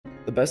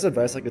The best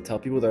advice I could tell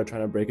people that are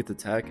trying to break into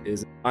tech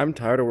is I'm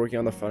tired of working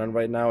on the front end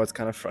right now. It's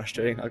kind of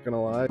frustrating, not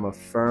gonna lie. I'm a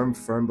firm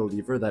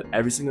believer that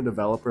every single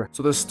developer.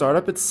 So the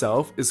startup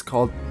itself is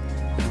called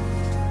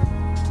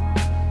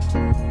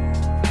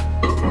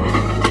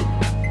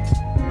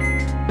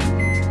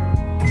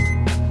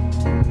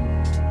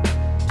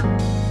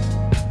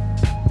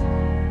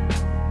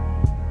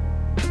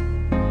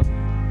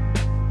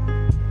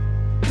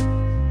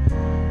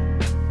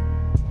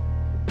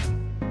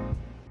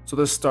So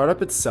the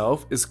startup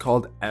itself is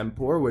called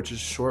Empor, which is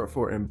short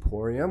for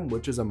Emporium,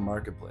 which is a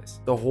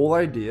marketplace. The whole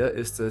idea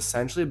is to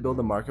essentially build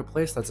a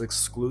marketplace that's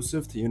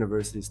exclusive to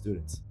university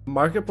students.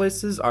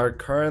 Marketplaces are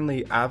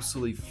currently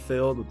absolutely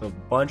filled with a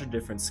bunch of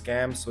different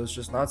scams, so it's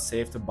just not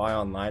safe to buy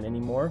online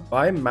anymore.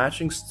 By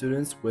matching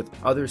students with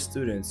other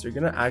students, you're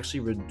gonna actually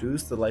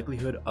reduce the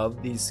likelihood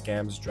of these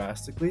scams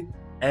drastically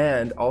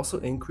and also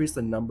increase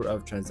the number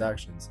of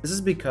transactions. This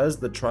is because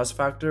the trust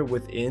factor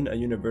within a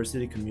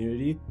university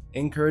community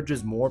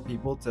encourages more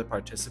people to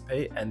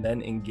participate and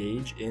then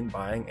engage in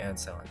buying and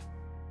selling.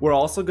 We're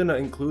also going to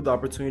include the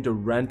opportunity to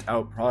rent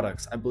out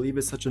products. I believe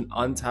it's such an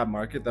untapped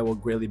market that we'll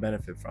greatly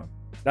benefit from.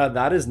 Now,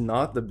 that is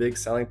not the big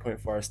selling point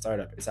for our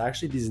startup. It's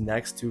actually these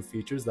next two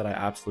features that I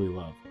absolutely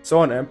love. So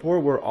on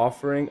Empor, we're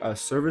offering a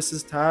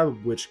services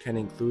tab, which can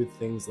include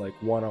things like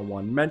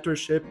one-on-one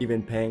mentorship,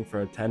 even paying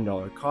for a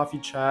 $10 coffee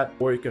chat,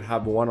 or you could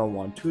have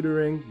one-on-one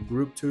tutoring,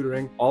 group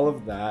tutoring, all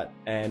of that.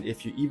 And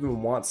if you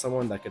even want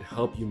someone that could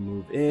help you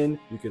move in,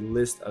 you could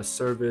list a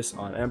service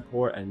on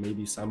Empor and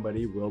maybe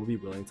somebody will be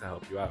willing to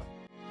help you out.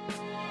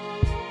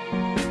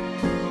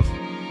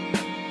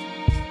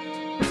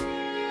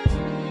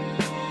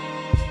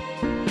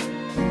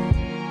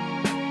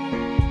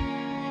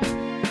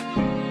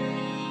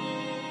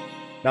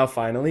 Now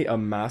finally, a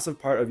massive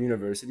part of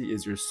university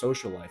is your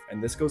social life,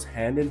 and this goes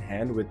hand in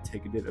hand with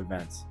ticketed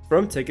events.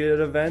 From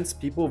ticketed events,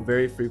 people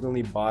very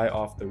frequently buy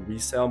off the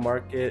resale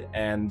market,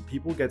 and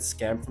people get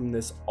scammed from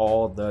this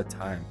all the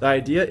time. The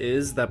idea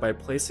is that by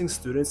placing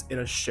students in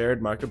a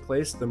shared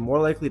marketplace, they're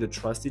more likely to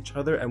trust each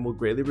other and will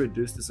greatly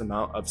reduce this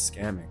amount of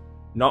scamming.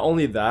 Not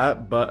only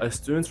that, but a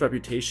student's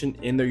reputation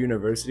in their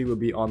university will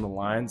be on the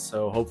line,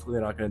 so hopefully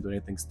they're not going to do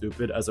anything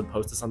stupid, as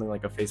opposed to something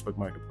like a Facebook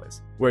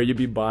marketplace, where you'd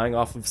be buying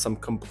off of some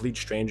complete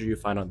stranger you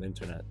find on the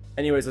internet.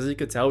 Anyways, as you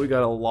could tell, we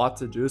got a lot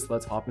to do, so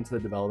let's hop into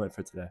the development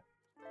for today.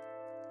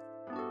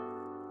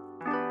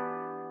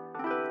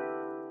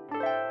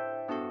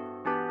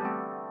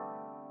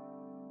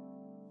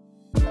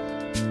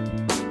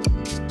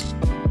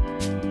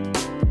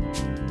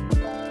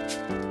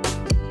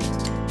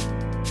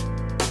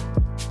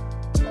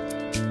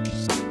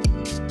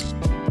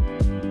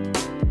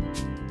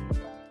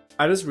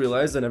 I just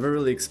realized I never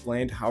really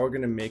explained how we're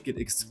going to make it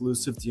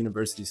exclusive to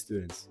university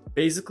students.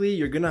 Basically,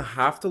 you're going to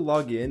have to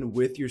log in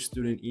with your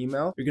student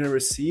email. You're going to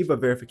receive a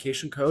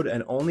verification code,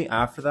 and only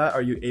after that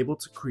are you able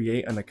to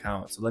create an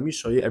account. So let me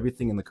show you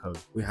everything in the code.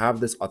 We have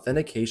this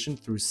authentication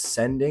through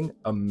sending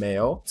a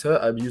mail to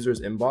a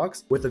user's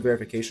inbox with a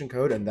verification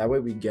code, and that way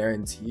we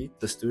guarantee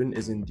the student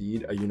is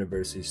indeed a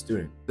university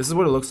student. This is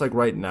what it looks like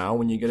right now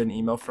when you get an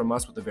email from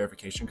us with the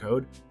verification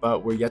code,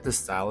 but we're yet to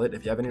style it.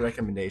 If you have any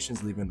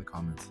recommendations, leave it in the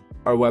comments.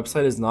 Our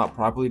website is not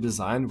properly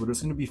designed. We're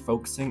just going to be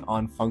focusing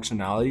on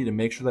functionality to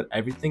make sure that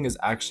everything is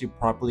actually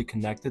properly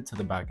connected to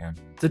the backend.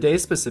 Today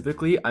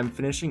specifically, I'm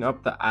finishing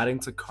up the adding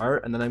to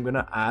cart, and then I'm going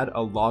to add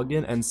a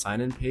login and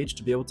sign-in page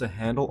to be able to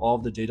handle all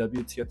of the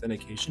JWT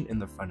authentication in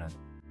the front end.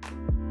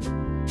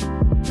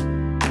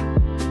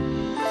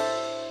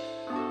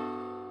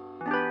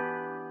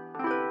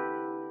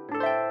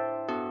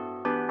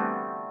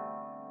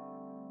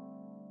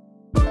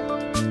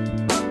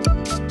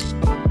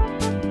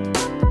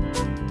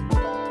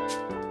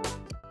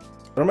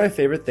 One of my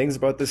favorite things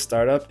about this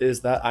startup is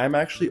that I'm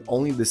actually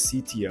only the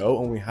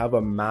CTO and we have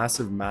a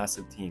massive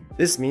team.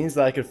 This means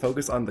that I could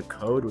focus on the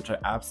code, which I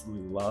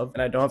absolutely love,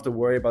 and I don't have to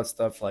worry about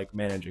stuff like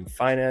managing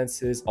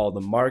finances, all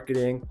the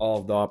marketing, all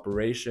of the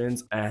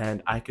operations,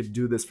 and I could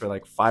do this for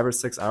like 5 or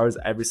 6 hours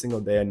every single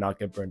day and not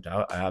get burnt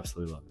out. I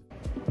absolutely love it.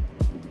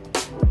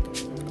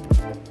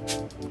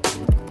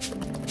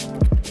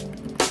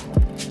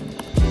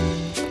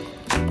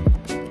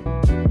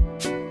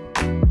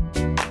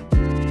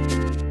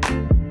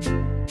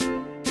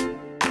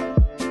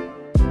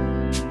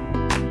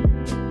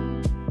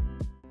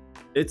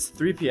 It's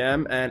 3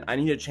 p.m. and I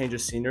need to change the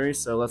scenery,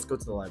 so let's go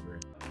to the library.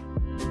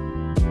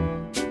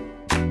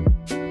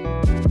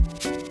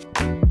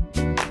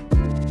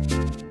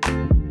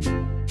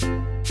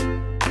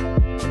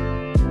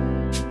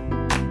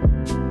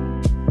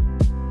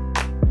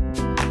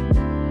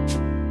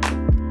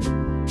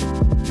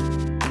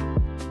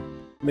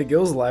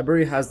 McGill's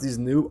library has these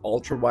new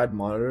ultra-wide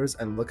monitors,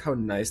 and look how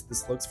nice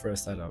this looks for a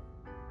setup.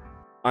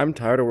 I'm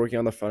tired of working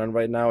on the front end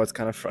right now. It's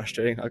kind of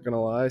frustrating, not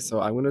gonna lie. So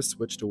I'm gonna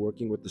switch to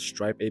working with the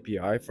Stripe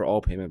API for all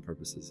payment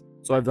purposes.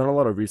 So I've done a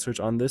lot of research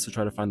on this to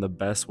try to find the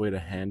best way to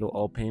handle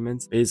all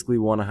payments. Basically,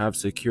 we want to have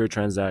secure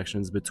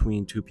transactions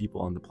between two people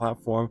on the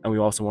platform, and we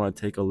also want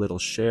to take a little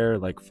share,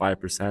 like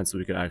 5%, so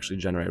we could actually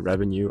generate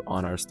revenue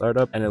on our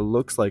startup. And it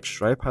looks like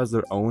Stripe has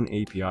their own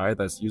API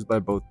that's used by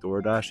both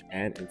DoorDash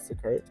and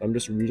Instacart. So I'm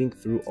just reading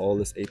through all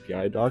this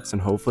API docs,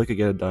 and hopefully I could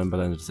get it done by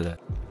the end of today.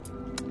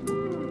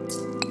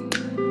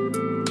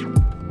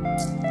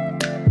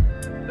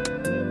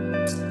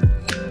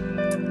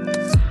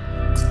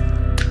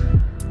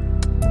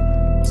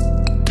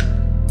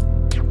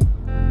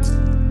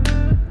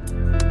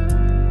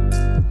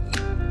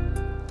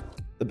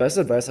 The best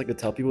advice I could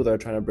tell people that are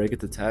trying to break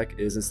into tech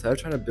is, instead of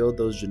trying to build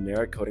those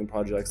generic coding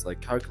projects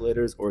like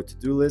calculators or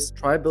to-do lists,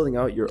 try building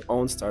out your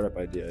own startup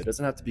idea. It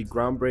doesn't have to be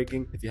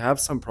groundbreaking. If you have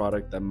some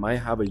product that might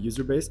have a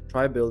user base,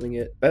 try building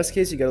it. Best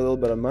case, you get a little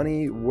bit of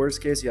money.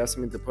 Worst case, you have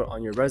something to put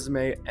on your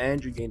resume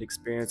and you gained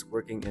experience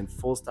working in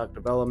full stack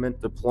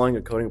development, deploying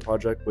a coding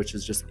project, which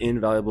is just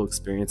invaluable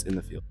experience in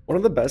the field. One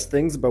of the best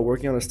things about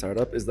working on a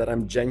startup is that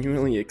I'm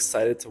genuinely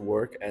excited to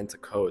work and to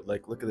code.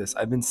 Like, look at this.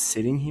 I've been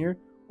sitting here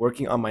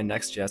working on my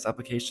Next.js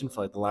application for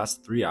like the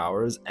last 3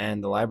 hours,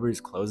 and the library is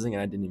closing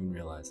and I didn't even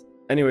realize.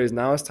 Anyways,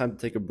 now it's time to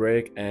take a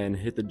break and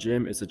hit the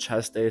gym. It's a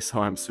chest day, so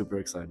I'm super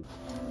excited.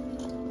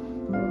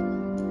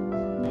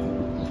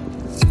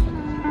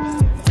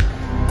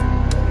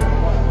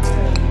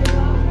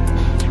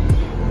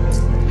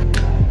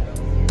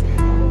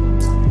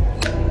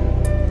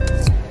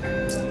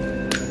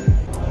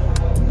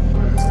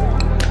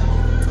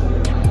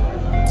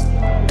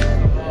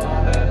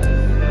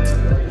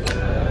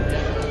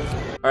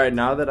 All right,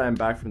 now that I'm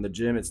back from the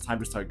gym, it's time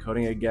to start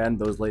coding again.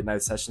 Those late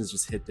night sessions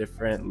just hit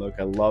different. Look,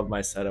 I love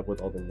my setup with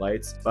all the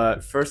lights.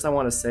 But first, I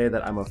want to say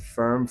that I'm a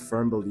firm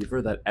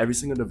believer that every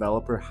single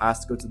developer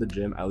has to go to the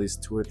gym at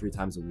least 2 or 3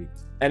 times a week.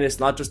 And it's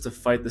not just to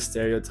fight the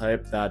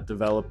stereotype that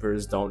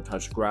developers don't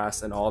touch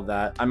grass and all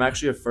that. I'm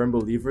actually a firm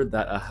believer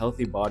that a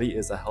healthy body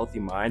is a healthy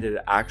mind, and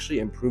it actually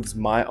improves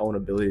my own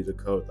ability to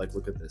code. Like,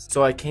 look at this.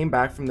 So I came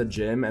back from the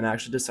gym and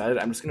actually decided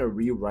I'm just going to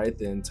rewrite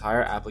the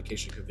entire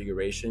application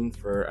configuration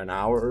for an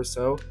hour or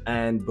so.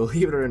 And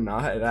believe it or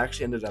not, it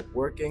actually ended up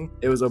working.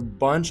 It was a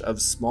bunch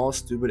of small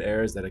stupid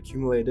errors that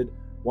accumulated.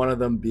 One of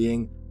them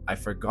being I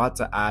forgot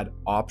to add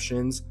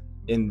options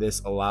in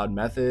this allowed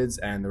methods,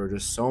 and there were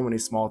just so many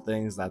small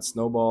things that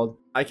snowballed.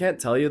 I can't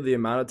tell you the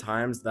amount of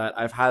times that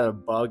I've had a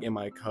bug in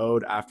my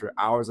code after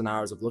hours and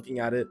hours of looking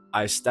at it.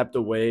 I stepped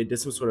away, did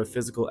some sort of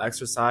physical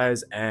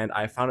exercise, and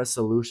I found a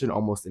solution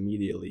almost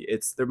immediately.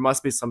 There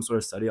must be some sort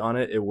of study on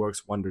it. It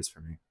works wonders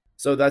for me.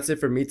 So that's it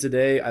for me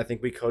today. I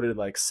think we coded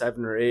like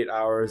 7 or 8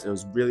 hours. It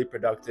was really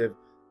productive.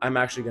 I'm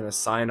actually going to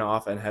sign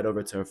off and head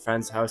over to a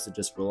friend's house to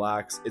just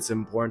relax. It's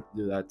important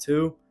to do that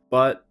too.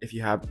 But if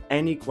you have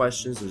any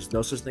questions, there's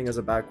no such thing as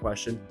a bad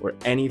question, or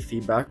any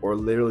feedback or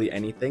literally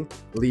anything,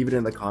 leave it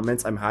in the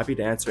comments. I'm happy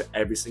to answer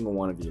every single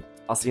one of you.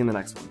 I'll see you in the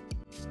next one.